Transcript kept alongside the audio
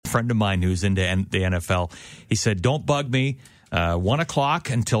friend of mine who's into the NFL. He said, don't bug me. 1 o'clock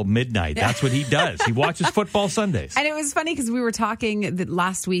until midnight. That's what he does. He watches football Sundays. And it was funny because we were talking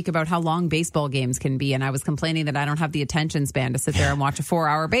last week about how long baseball games can be, and I was complaining that I don't have the attention span to sit there and watch a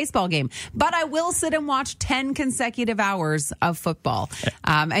 4-hour baseball game. But I will sit and watch 10 consecutive hours of football.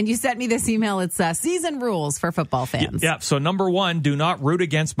 And you sent me this email. It's season rules for football fans. Yeah. So number 1, do not root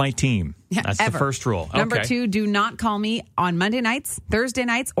against my team. That's ever. the first rule. Number okay. 2, do not call me on Monday nights, Thursday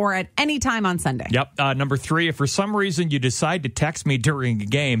nights, or at any time on Sunday. Yep. Number 3, if for some reason you decide to text me during a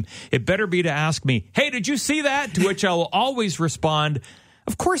game, it better be to ask me, hey, did you see that? To which I will always respond,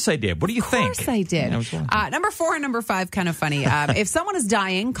 of course I did. What do you think? Of course I did. Number 4 and number 5, kind of funny. If someone is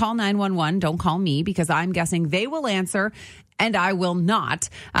dying, call 911. Don't call me because I'm guessing they will answer and I will not.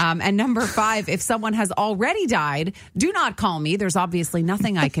 And number 5, if someone has already died, do not call me. There's obviously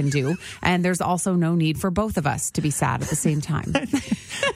nothing I can do. And there's also no need for both of us to be sad at the same time.